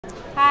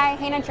Hi,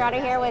 Hannah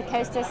Trotter here with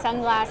Costa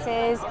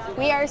Sunglasses.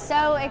 We are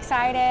so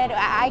excited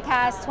at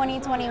ICAST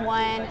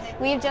 2021.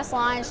 We've just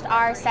launched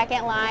our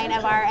second line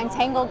of our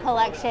Entangled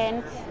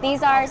collection.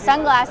 These are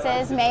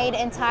sunglasses made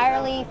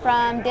entirely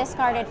from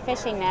discarded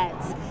fishing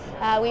nets.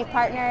 We've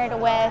partnered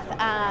with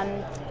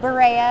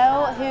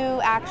Borreo,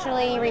 who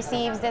actually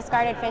receives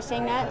discarded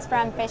fishing nets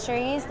from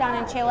fisheries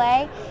down in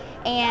Chile.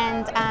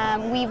 And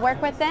we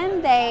work with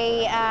them.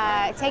 They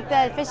take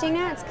the fishing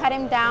nets, cut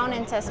them down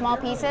into small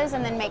pieces,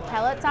 and then make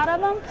pellets out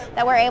of them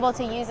that we're able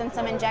to use in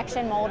some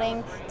injection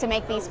molding to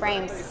make these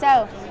frames.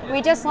 So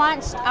we just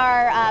launched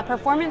our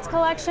performance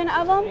collection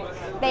of them.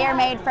 They are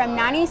made from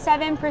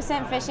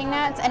 97% fishing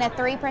nets and a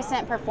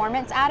 3%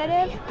 performance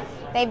additive.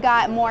 They've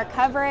got more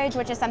coverage,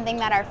 which is something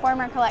that our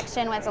former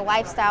collection with a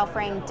lifestyle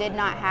frame did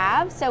not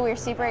have. So we're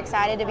super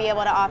excited to be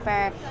able to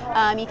offer.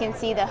 You can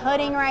see the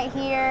hooding right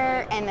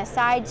here and the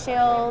side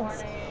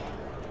shields.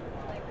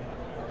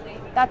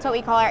 That's what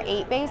we call our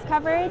 8-base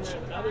coverage.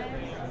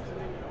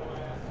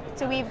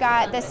 So we've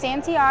got the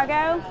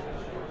Santiago.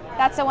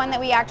 That's the one that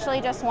we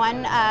actually just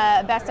won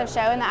Best of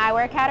Show in the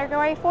eyewear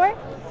category for.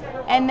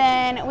 And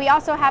then we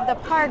also have the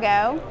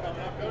Pargo.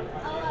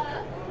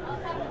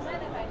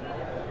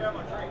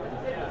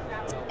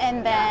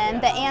 And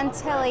then the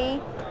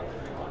Antilles.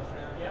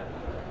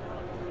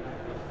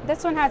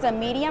 This one has a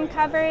medium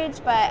coverage,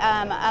 but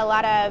a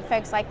lot of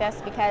folks like this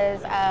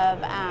because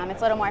of it's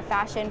a little more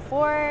fashion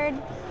forward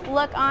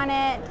look on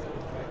it.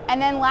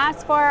 And then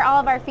last, for all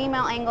of our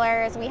female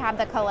anglers, we have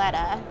the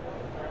Coletta.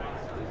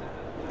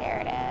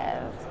 There it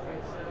is.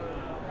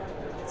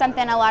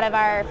 Something a lot of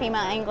our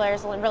female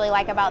anglers really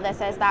like about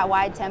this is that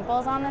wide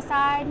temples on the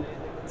side.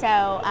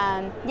 So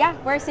yeah,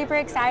 we're super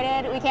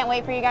excited. We can't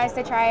wait for you guys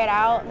to try it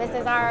out. This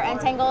is our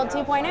Entangled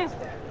 2.0.